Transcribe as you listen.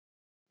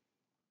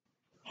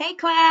Hey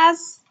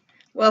class,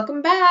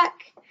 welcome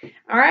back.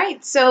 All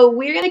right, so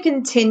we're going to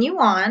continue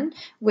on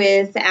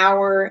with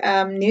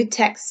our new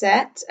text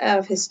set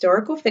of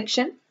historical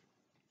fiction.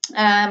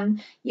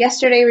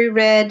 Yesterday we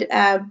read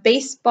uh,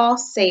 Baseball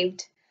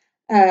Saved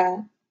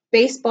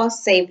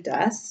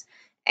Us,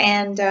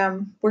 and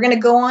we're going to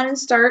go on and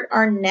start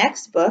our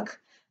next book,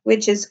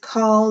 which is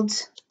called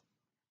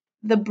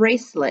The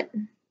Bracelet.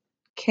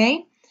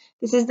 Okay,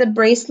 this is The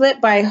Bracelet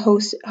by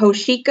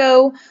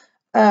Hoshiko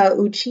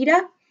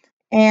Uchida,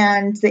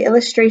 and the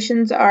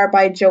illustrations are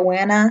by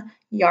Joanna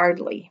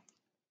Yardley.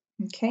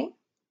 Okay,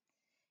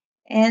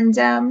 and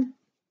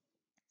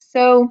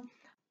so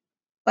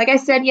like I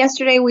said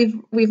yesterday,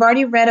 we've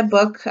already read a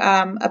book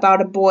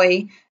about a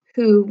boy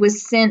who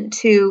was sent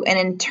to an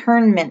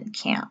internment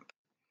camp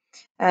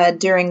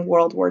during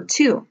World War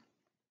II.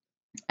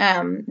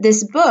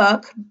 This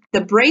book,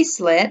 The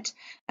Bracelet,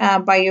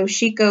 by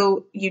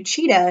Yoshiko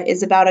Uchida,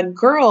 is about a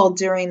girl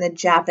during the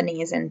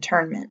Japanese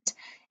internment.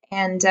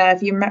 And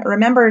if you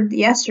remember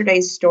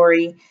yesterday's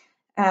story,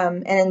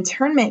 an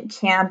internment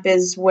camp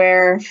is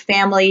where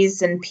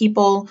families and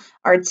people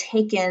are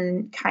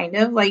taken kind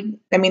of like,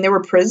 they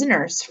were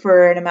prisoners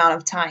for an amount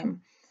of time.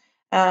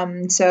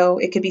 So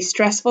it could be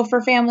stressful for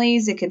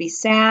families, it could be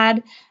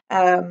sad,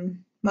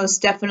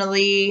 most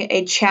definitely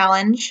a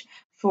challenge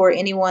for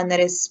anyone that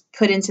is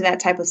put into that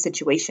type of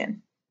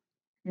situation.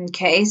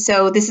 Okay,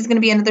 so this is going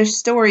to be another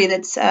story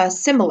that's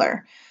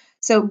similar.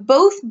 So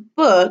both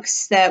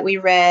books that we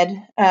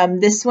read,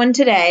 this one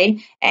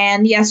today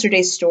and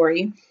yesterday's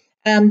story,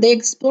 they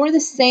explore the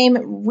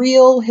same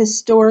real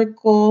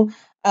historical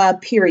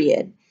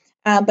period,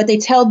 but they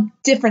tell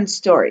different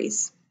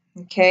stories.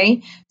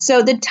 Okay,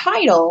 so the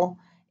title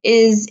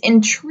is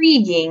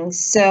intriguing,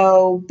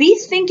 so be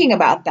thinking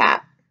about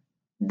that,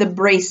 The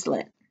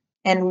Bracelet,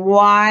 and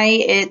why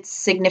it's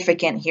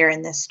significant here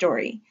in this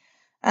story.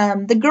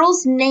 The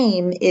girl's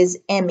name is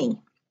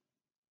Emmy.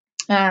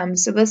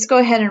 So let's go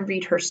ahead and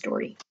read her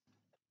story.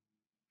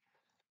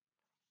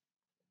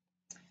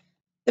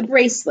 The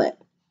Bracelet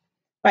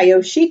by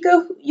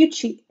Yoshiko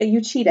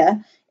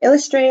Uchida,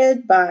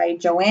 illustrated by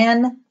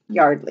Joanne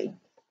Yardley.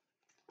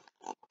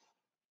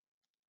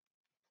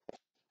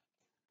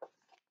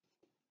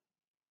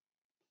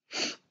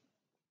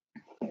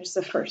 Here's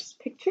the first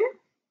picture.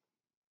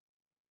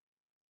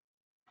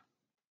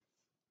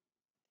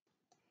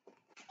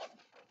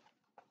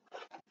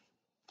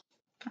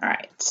 All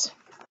right.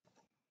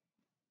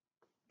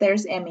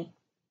 There's Emmy.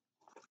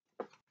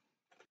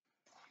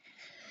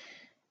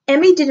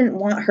 Emmy didn't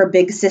want her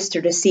big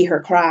sister to see her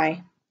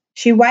cry.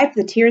 She wiped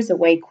the tears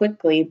away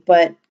quickly,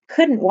 but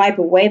couldn't wipe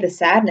away the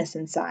sadness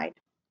inside.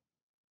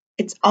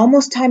 It's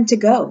almost time to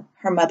go,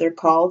 her mother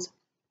called.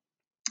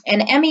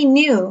 And Emmy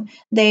knew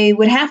they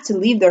would have to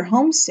leave their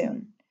home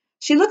soon.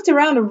 She looked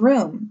around her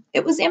room.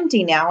 It was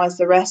empty now as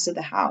the rest of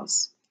the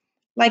house,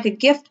 like a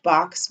gift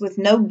box with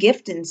no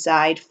gift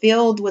inside,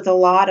 filled with a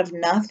lot of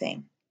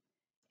nothing.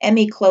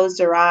 Emmy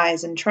closed her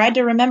eyes and tried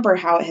to remember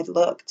how it had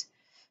looked.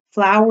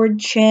 Flowered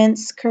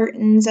chintz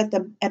curtains at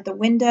the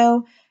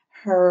window,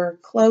 her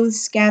clothes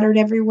scattered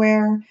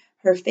everywhere,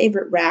 her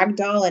favorite rag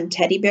doll and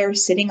teddy bear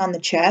sitting on the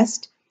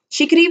chest.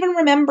 She could even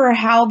remember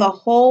how the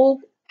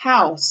whole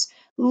house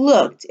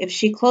looked if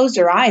she closed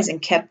her eyes and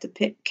kept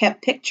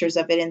pictures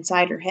of it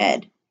inside her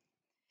head.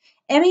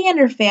 Emmy and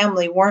her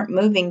family weren't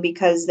moving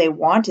because they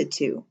wanted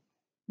to.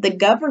 The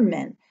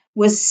government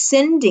was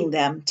sending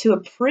them to a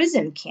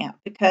prison camp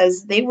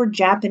because they were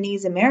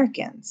Japanese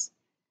Americans.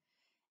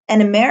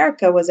 And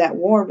America was at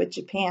war with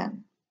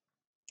Japan.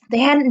 They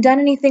hadn't done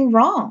anything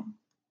wrong.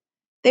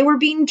 They were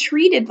being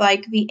treated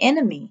like the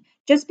enemy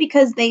just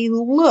because they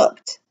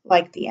looked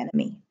like the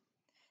enemy.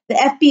 The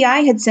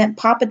FBI had sent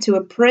Papa to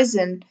a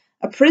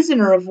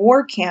prisoner of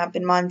war camp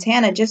in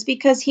Montana just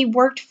because he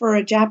worked for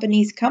a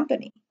Japanese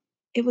company.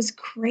 It was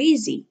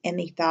crazy,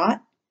 Emmy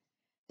thought.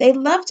 They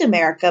loved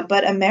America,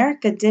 but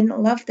America didn't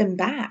love them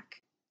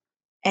back,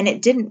 and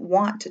it didn't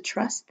want to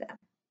trust them.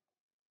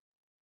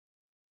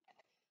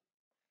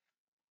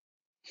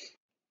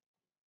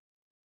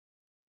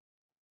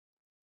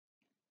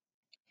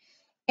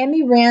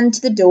 Emmy ran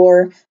to the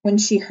door when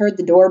she heard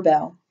the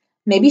doorbell.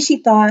 Maybe she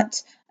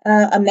thought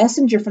a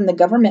messenger from the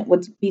government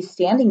would be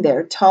standing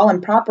there, tall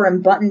and proper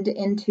and buttoned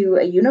into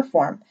a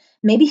uniform.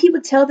 Maybe he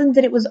would tell them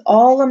that it was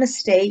all a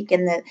mistake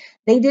and that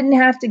they didn't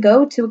have to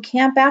go to a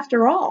camp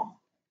after all.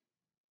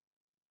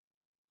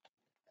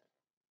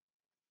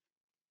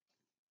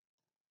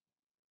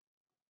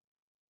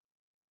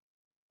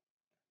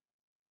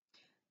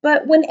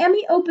 But when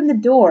Emmy opened the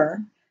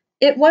door,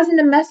 it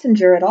wasn't a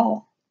messenger at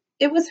all.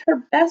 It was her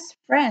best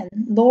friend,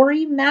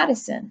 Lori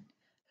Madison,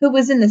 who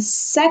was in the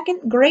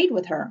second grade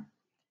with her.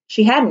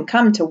 She hadn't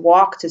come to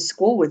walk to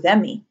school with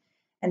Emmy,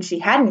 and she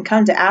hadn't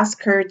come to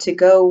ask her to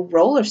go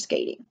roller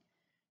skating.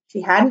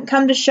 She hadn't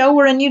come to show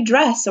her a new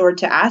dress or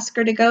to ask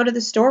her to go to the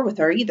store with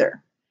her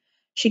either.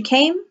 She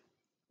came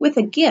with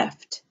a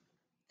gift,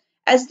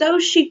 as though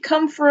she'd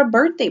come for a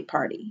birthday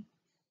party.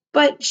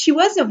 But she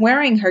wasn't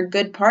wearing her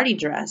good party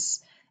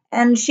dress,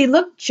 and she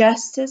looked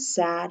just as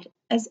sad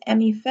as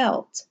Emmy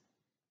felt.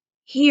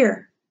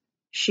 Here,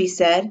 she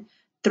said,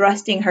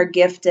 thrusting her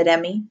gift at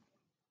Emmy.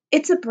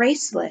 It's a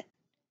bracelet.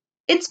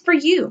 It's for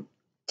you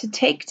to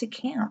take to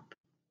camp.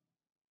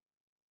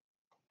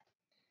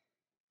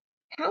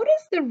 How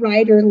does the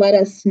writer let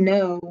us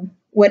know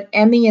what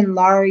Emmy and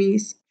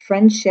Laurie's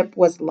friendship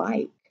was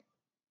like?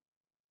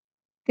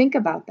 Think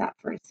about that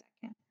for a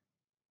second.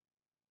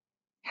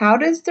 How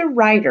does the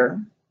writer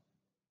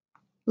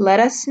let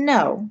us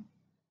know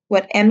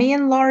what Emmy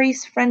and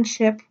Laurie's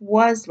friendship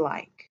was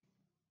like?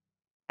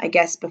 I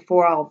guess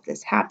before all of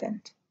this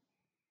happened.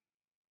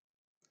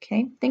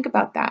 Okay, think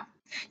about that.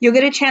 You'll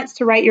get a chance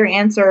to write your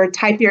answer or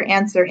type your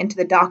answer into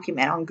the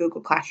document on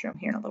Google Classroom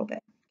here in a little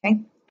bit. Okay.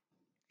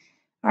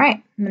 All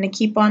right, I'm going to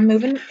keep on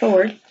moving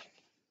forward.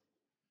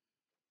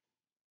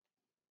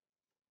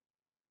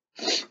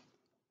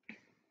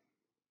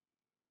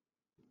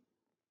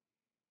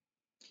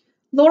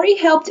 Laurie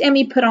helped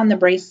Emmy put on the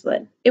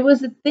bracelet. It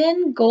was a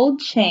thin gold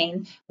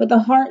chain with a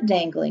heart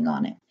dangling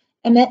on it,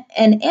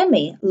 and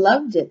Emmy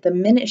loved it the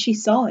minute she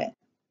saw it.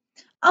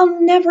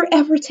 I'll never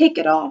ever take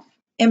it off,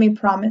 Emmy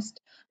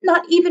promised,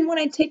 not even when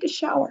I take a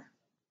shower.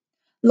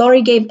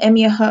 Laurie gave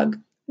Emmy a hug.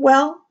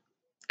 Well,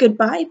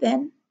 goodbye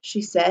then,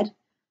 she said.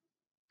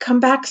 Come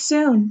back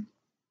soon.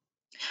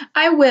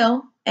 I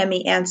will,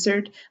 Emmy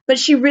answered, but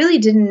she really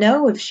didn't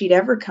know if she'd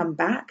ever come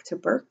back to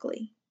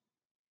Berkeley.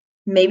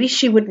 Maybe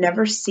she would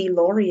never see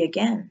Laurie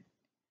again.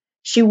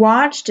 She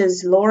watched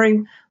as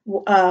Laurie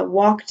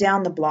walked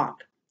down the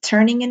block,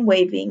 turning and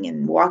waving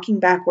and walking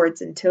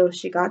backwards until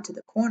she got to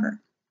the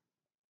corner.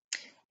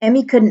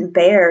 Emmy couldn't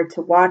bear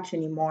to watch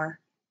anymore,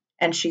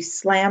 and she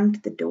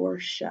slammed the door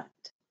shut.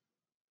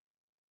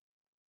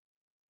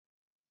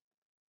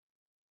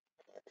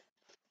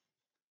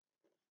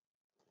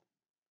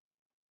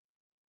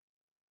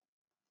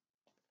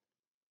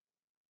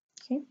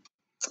 Okay.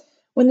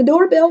 When the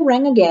doorbell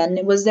rang again,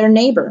 it was their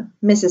neighbor,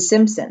 Mrs.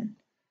 Simpson.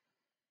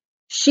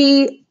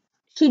 She'd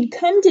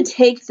come to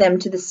take them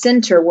to the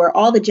center where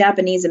all the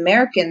Japanese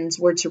Americans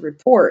were to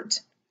report.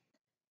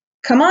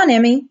 Come on,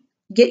 Emmy,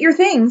 get your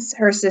things,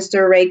 her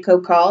sister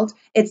Reiko called.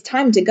 It's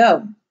time to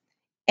go.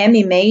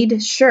 Emmy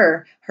made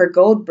sure her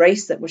gold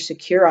bracelet was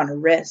secure on her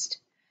wrist.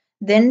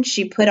 Then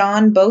she put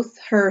on both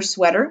her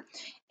sweater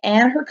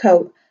and her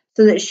coat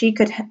so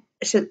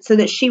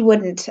that she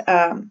wouldn't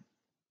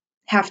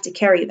have to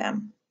carry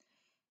them.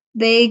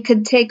 They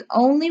could take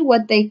only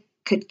what they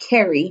could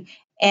carry,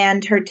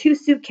 and her 2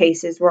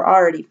 suitcases were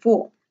already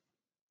full.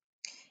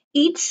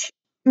 Each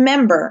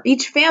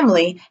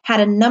family had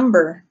a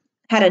number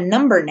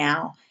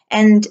now,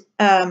 and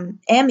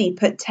Emmy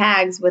put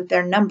tags with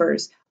their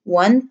numbers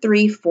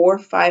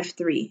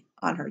 13453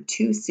 on her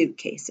 2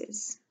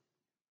 suitcases.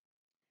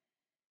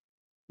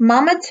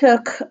 Mama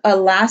took a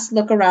last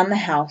look around the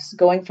house,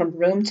 going from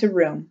room to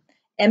room.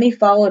 Emmy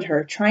followed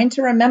her, trying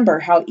to remember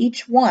how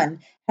each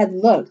one had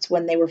looked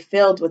when they were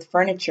filled with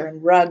furniture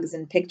and rugs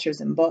and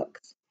pictures and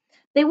books.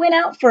 They went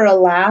out for a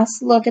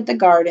last look at the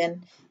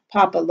garden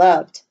Papa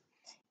loved.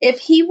 If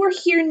he were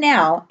here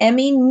now,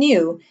 Emmy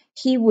knew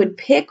he would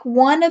pick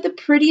one of the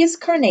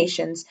prettiest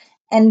carnations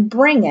and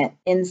bring it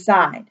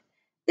inside.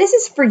 This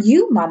is for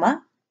you,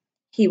 Mama,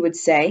 he would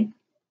say,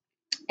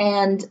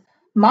 and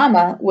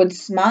Mama would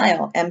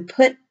smile and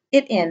put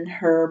it in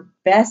her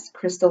best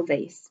crystal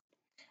vase.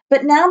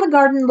 But now the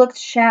garden looked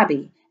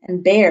shabby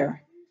and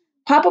bare.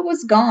 Papa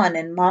was gone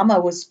and Mama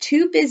was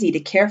too busy to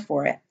care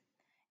for it.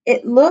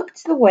 It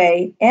looked the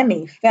way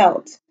Emmy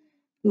felt,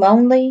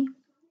 lonely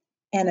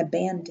and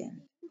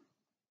abandoned.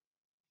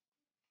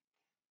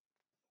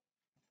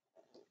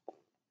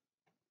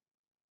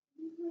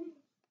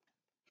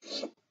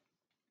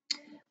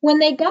 When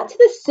they got to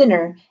the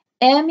center,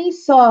 Emmy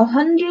saw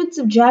hundreds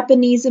of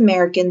Japanese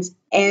Americans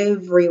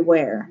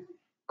everywhere.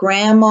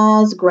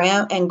 Grandmas,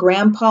 and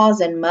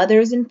grandpas, and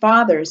mothers and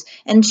fathers,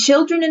 and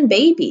children and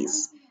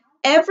babies.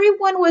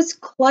 Everyone was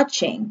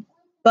clutching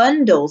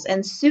bundles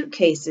and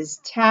suitcases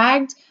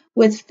tagged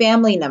with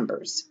family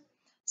numbers.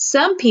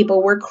 Some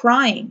people were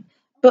crying,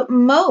 but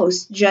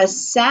most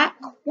just sat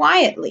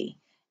quietly.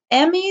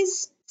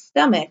 Emmy's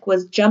stomach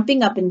was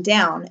jumping up and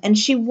down, and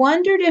she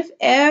wondered if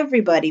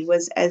everybody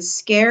was as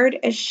scared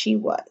as she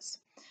was.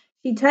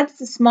 She touched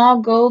the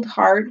small gold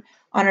heart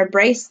on her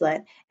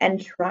bracelet and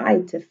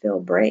tried to feel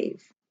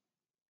brave.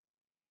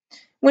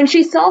 When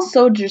she saw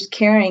soldiers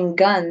carrying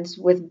guns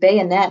with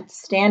bayonets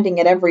standing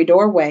at every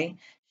doorway,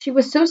 she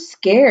was so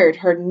scared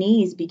her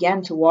knees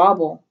began to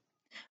wobble.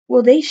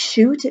 Will they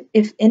shoot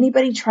if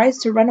anybody tries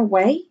to run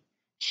away?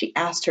 She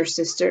asked her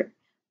sister,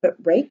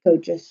 but Reiko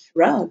just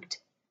shrugged.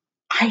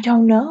 I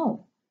don't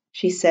know,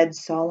 she said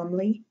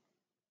solemnly.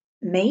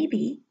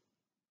 Maybe.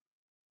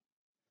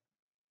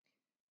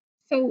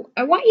 So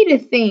I want you to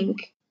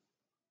think,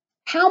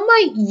 how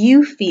might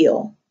you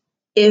feel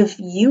if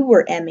you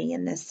were Emmy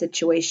in this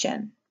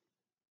situation?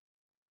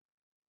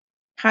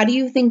 How do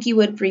you think you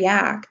would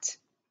react?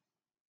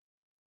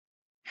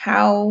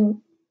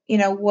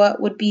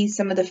 What would be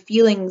some of the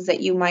feelings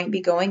that you might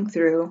be going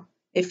through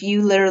if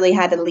you literally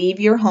had to leave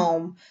your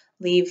home,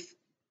 leave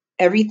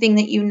everything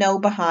that you know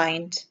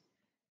behind,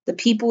 the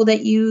people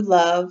that you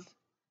love,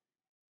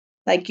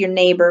 like your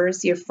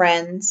neighbors, your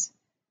friends,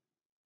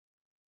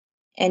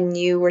 and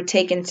you were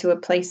taken to a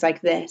place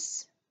like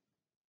this,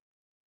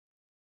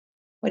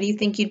 what do you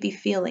think you'd be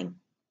feeling?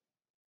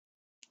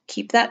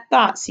 Keep that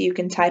thought so you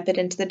can type it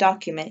into the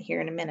document here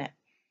in a minute.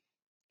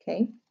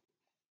 Okay?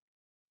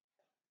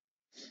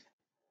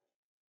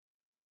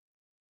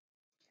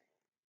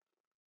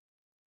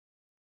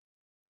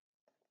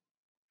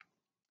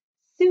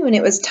 Soon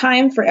it was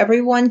time for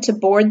everyone to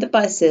board the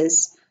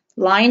buses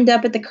lined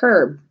up at the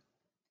curb.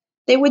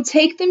 They would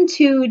take them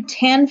to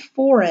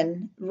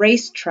Tanforan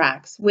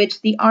racetracks,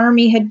 which the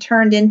army had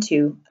turned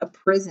into a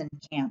prison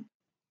camp.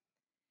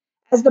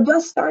 As the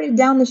bus started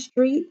down the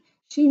street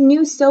she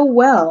knew so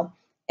well,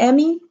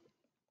 Emmy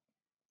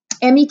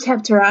Emmy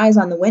kept her eyes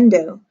on the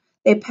window.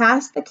 They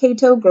passed the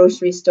Cato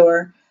grocery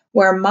store,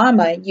 where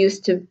Mama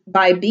used to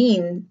buy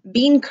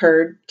bean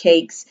curd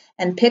cakes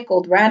and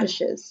pickled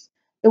radishes.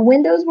 The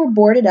windows were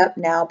boarded up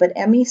now, but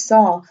Emmy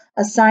saw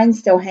a sign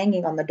still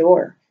hanging on the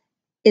door.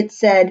 It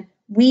said,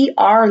 "We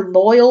are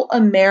loyal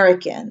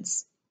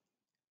Americans."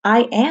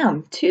 I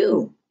am,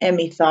 too,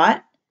 Emmy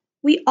thought.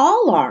 We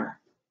all are.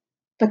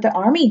 But the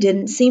army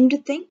didn't seem to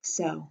think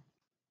so.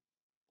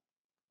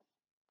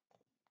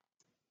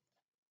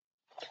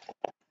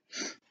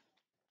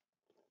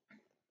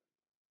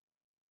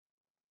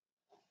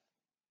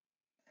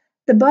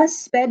 The bus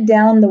sped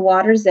down the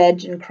water's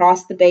edge and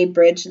crossed the Bay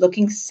Bridge,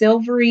 looking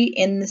silvery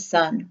in the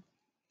sun.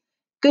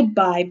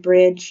 "Goodbye,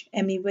 Bridge,"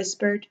 Emmy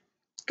whispered.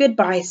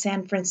 "Goodbye,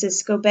 San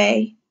Francisco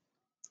Bay.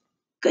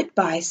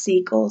 Goodbye,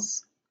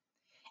 seagulls."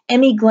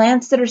 Emmy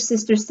glanced at her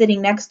sister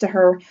sitting next to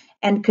her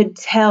and could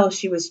tell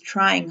she was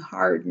trying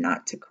hard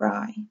not to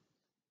cry.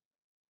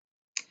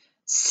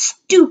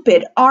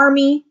 "Stupid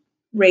army,"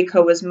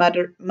 Reiko was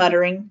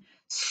muttering.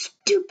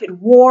 "Stupid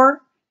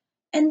war."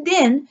 And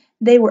then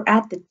they were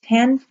at the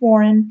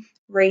Tanforan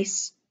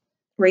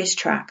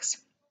racetracks.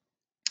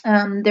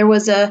 There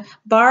was a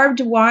barbed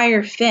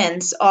wire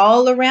fence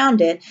all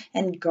around it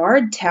and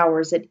guard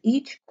towers at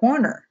each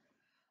corner.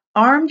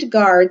 Armed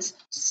guards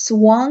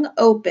swung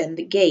open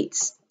the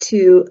gates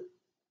to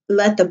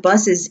let the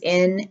buses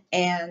in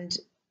and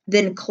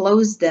then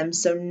closed them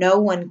so no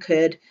one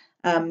could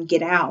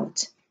get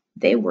out.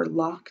 They were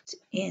locked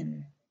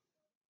in.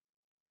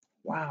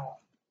 Wow.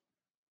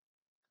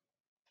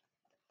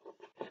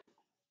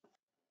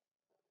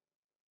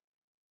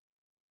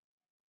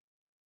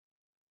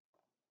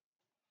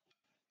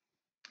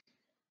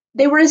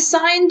 They were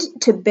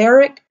assigned to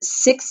Barrack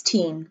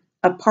 16,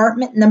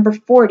 apartment number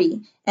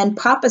 40, and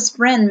Papa's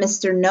friend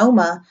Mr.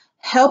 Noma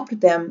helped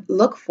them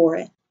look for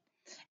it.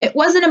 It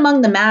wasn't among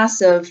the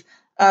mass of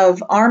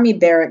army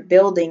barracks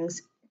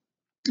buildings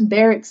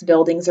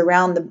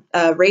around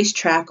the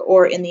racetrack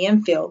or in the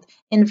infield.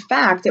 In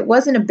fact, it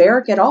wasn't a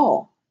barrack at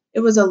all. It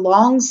was a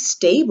long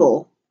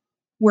stable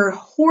where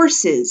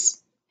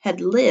horses had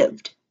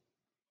lived,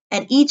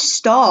 and each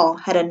stall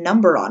had a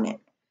number on it.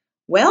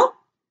 "Well,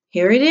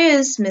 here it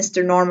is,"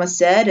 Mr. Norma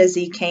said as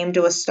he came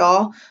to a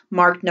stall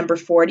marked number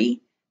 40.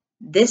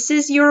 "This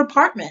is your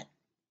apartment."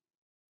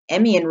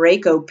 Emmy and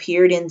Reiko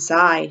peered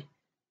inside.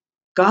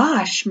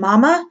 "Gosh,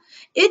 Mama,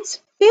 it's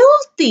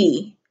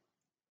filthy."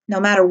 No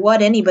matter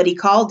what anybody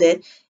called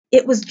it,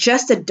 it was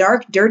just a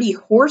dark, dirty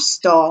horse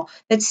stall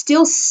that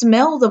still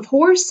smelled of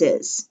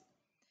horses.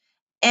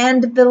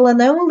 And the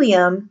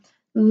linoleum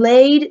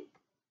laid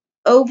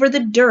over the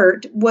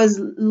dirt was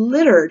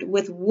littered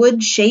with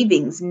wood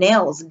shavings,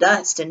 nails,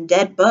 dust, and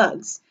dead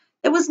bugs.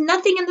 There was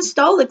nothing in the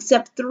stall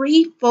except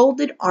 3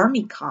 folded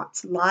army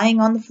cots lying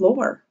on the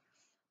floor.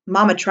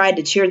 Mama tried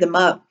to cheer them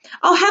up.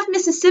 "I'll have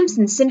Mrs.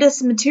 Simpson send us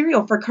some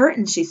material for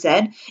curtains," she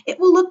said. "It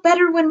will look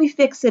better when we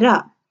fix it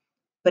up."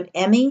 But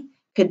Emmy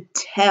could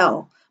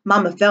tell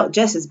Mama felt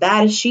just as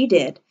bad as she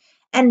did,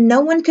 and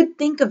no one could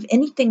think of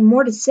anything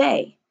more to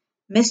say.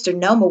 Mr.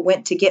 Noma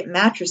went to get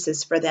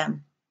mattresses for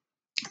them.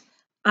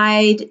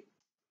 "I'd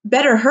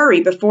better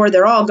hurry before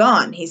they're all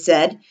gone," he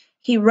said.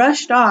 He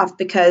rushed off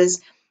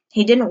because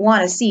he didn't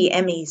want to see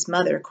Emmy's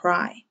mother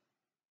cry.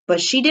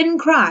 But she didn't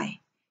cry.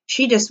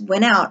 She just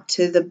went out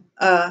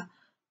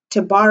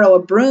to borrow a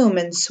broom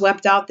and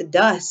swept out the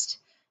dust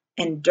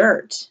and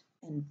dirt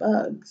and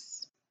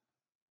bugs.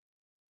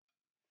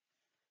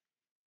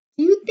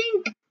 Do you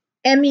think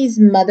Emmy's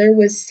mother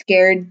was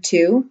scared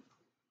too?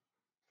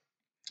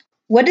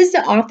 What does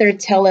the author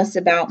tell us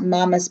about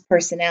Mama's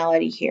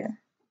personality here?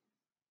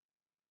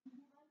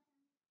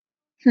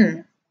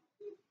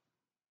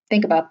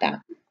 Think about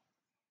that.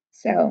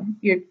 So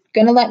you're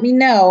going to let me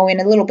know in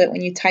a little bit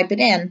when you type it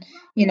in,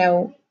 you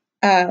know,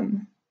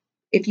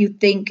 if you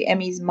think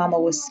Emmy's mama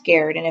was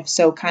scared, and if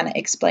so, kind of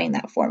explain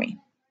that for me.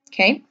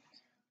 Okay?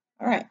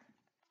 All right.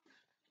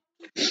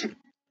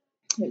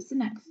 What's the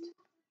next?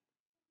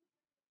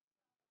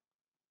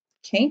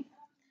 Okay.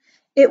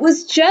 It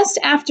was just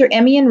after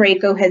Emmy and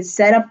Reiko had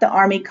set up the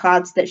army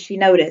cots that she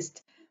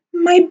noticed.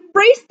 "My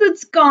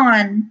bracelet's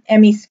gone!"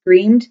 Emmy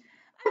screamed.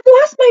 "I've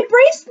lost my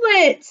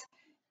bracelet!"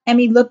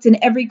 Emmy looked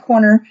in every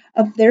corner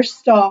of their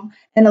stall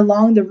and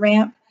along the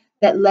ramp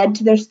that led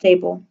to their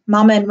stable.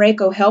 Mama and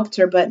Reiko helped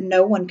her, but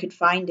no one could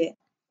find it.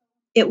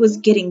 It was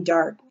getting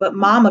dark, but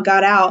Mama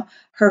got out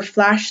her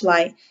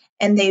flashlight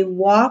and they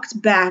walked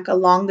back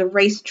along the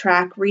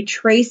racetrack,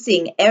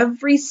 retracing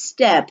every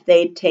step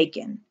they'd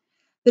taken.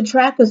 The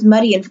track was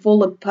muddy and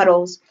full of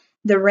puddles.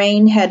 The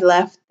rain had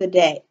left the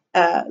day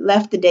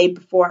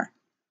before.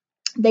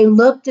 They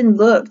looked and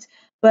looked,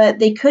 but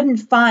they couldn't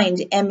find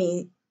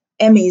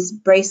Emmy's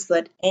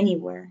bracelet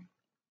anywhere.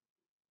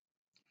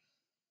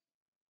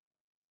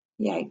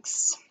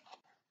 Yikes.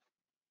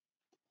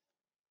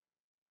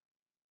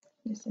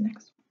 Here's the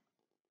next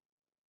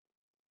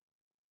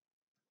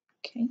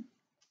one. Okay.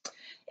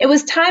 It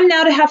was time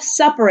now to have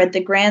supper at the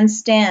grand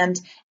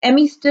stand.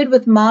 Emmy stood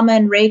with Mama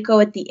and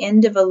Reiko at the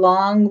end of a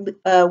long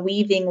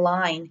weaving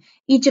line,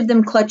 each of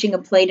them clutching a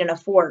plate and a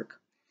fork.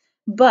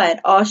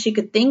 But all she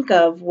could think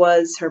of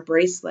was her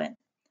bracelet.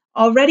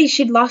 Already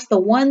she'd lost the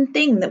one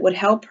thing that would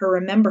help her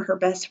remember her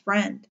best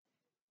friend.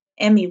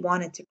 Emmy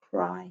wanted to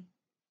cry.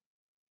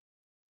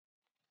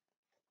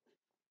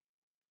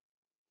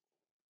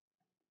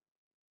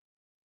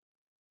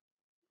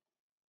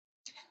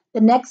 The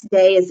next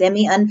day, as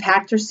Emmy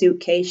unpacked her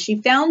suitcase, she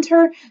found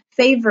her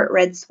favorite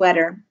red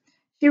sweater.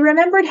 She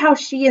remembered how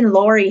she and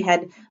Laurie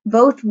had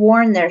both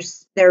worn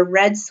their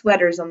red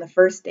sweaters on the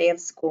first day of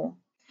school.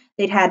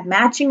 They'd had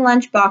matching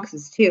lunch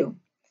boxes, too.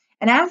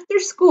 And after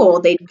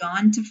school, they'd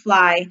gone to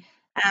fly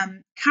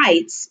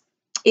kites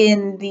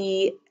in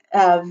the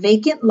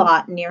vacant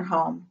lot near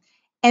home.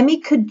 Emmy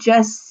could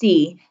just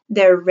see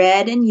their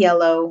red and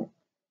yellow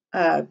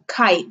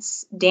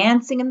kites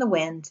dancing in the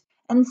wind,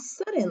 and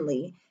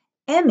suddenly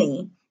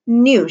Emmy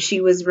knew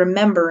she was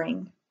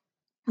remembering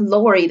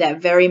Laurie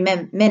that very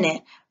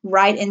minute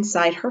right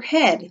inside her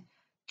head,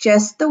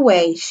 just the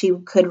way she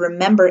could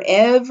remember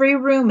every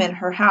room in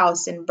her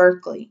house in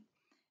Berkeley.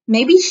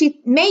 Maybe,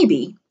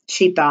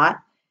 she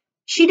thought,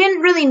 she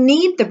didn't really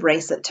need the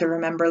bracelet to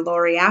remember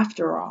Laurie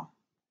after all.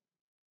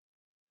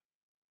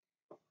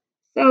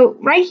 So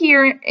right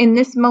here in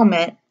this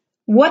moment,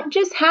 what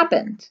just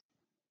happened?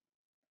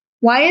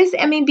 Why is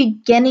Emmy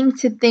beginning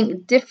to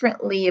think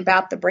differently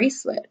about the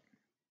bracelet?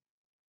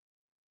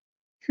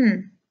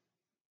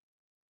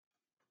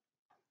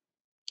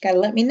 Gotta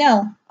let me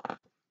know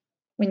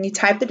when you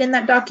type it in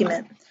that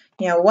document.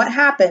 What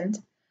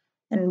happened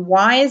and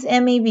why is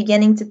Emmy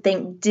beginning to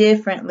think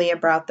differently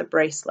about the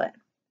bracelet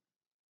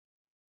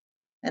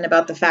and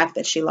about the fact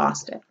that she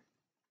lost it?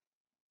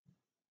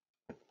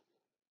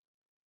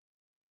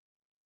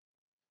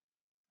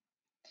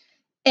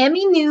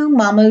 Emmy knew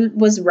Mama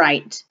was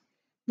right.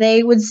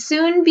 They would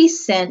soon be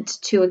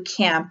sent to a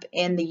camp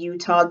in the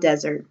Utah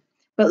desert,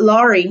 but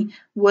Laurie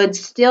would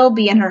still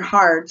be in her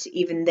heart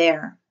even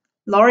there.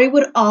 Laurie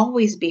would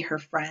always be her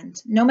friend,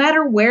 no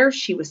matter where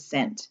she was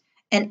sent,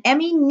 and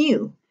Emmy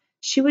knew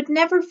she would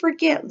never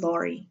forget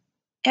Laurie,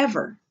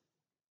 ever.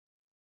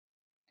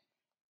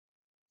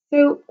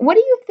 So, what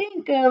do you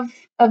think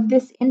of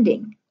this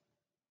ending?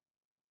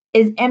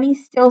 Is Emmy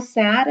still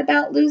sad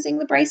about losing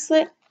the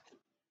bracelet?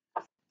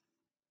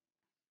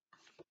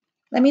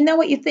 Let me know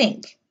what you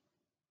think.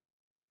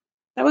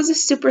 That was a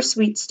super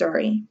sweet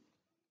story.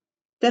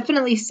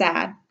 Definitely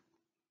sad.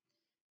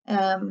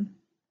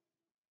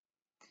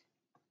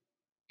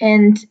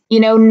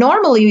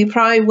 Normally we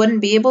probably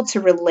wouldn't be able to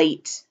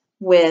relate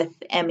with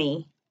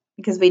Emmy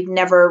because we'd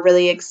never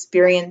really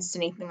experienced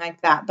anything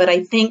like that. But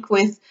I think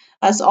with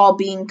us all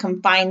being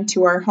confined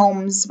to our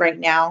homes right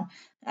now,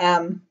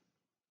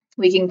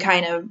 we can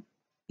kind of,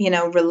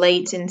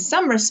 relate in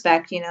some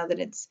respect, that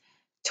it's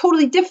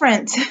totally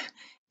different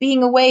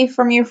being away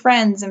from your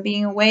friends and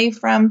being away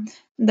from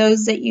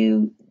those that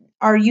you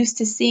are used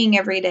to seeing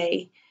every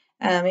day.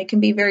 It can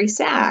be very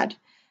sad.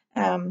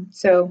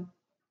 So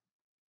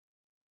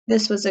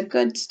this was a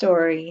good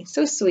story.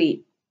 So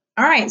sweet.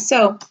 All right,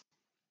 so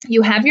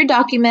you have your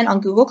document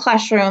on Google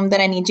Classroom that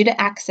I need you to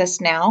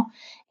access now.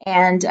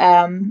 And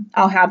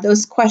I'll have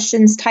those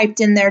questions typed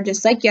in there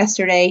just like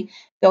yesterday.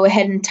 Go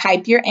ahead and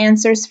type your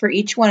answers for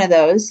each one of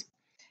those.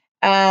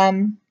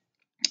 And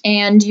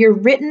your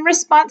written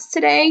response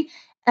today,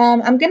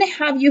 I'm going to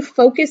have you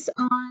focus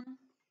on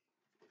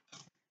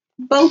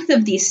both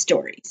of these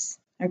stories.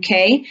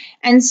 Okay,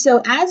 and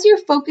so as you're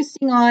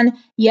focusing on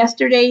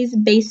yesterday's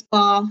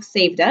baseball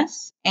saved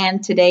us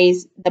and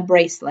today's the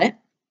bracelet,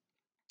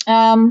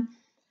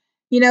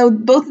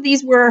 both of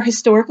these were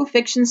historical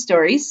fiction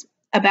stories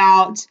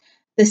about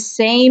the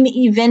same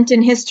event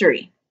in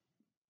history.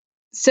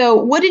 So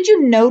what did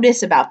you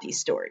notice about these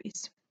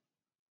stories?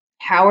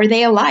 How are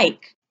they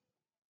alike?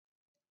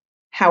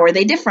 How are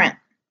they different?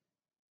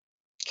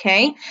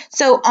 Okay,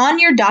 so on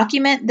your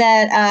document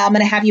that I'm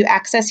going to have you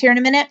access here in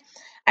a minute,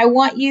 I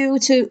want you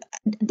to,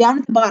 down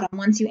at the bottom,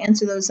 once you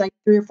answer those like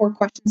 3 or 4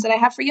 questions that I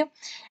have for you,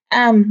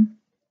 I'm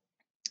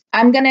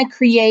going to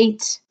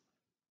create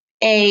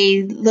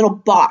a little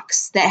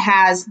box that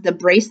has the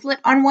bracelet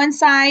on one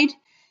side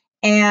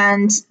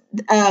and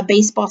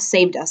baseball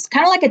saved us,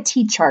 kind of like a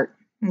T-chart,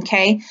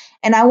 okay?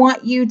 And I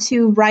want you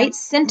to write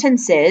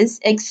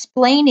sentences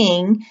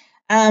explaining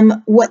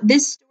what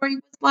this story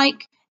was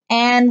like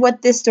and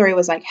what this story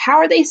was like. How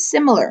are they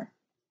similar?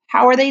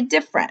 How are they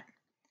different?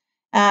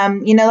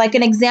 Like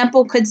an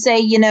example could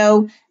say,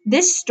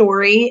 this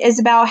story is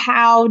about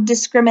how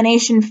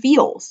discrimination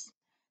feels.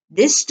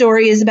 This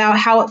story is about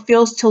how it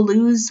feels to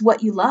lose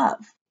what you love.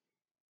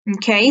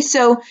 Okay,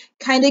 so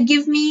kind of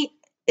give me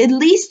at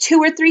least 2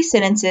 or 3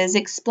 sentences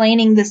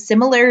explaining the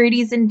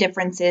similarities and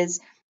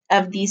differences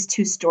of these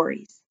two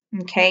stories.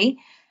 Okay,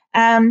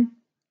 and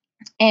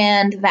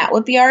that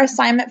would be our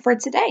assignment for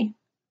today.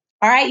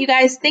 All right, you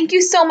guys, thank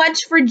you so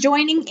much for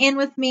joining in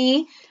with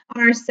me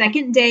on our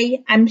second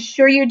day. I'm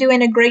sure you're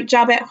doing a great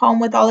job at home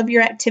with all of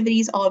your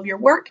activities, all of your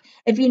work.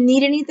 If you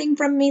need anything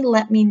from me,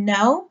 let me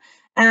know.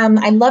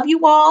 I love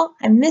you all.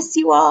 I miss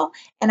you all,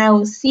 and I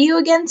will see you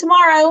again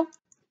tomorrow.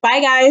 Bye,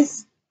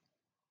 guys.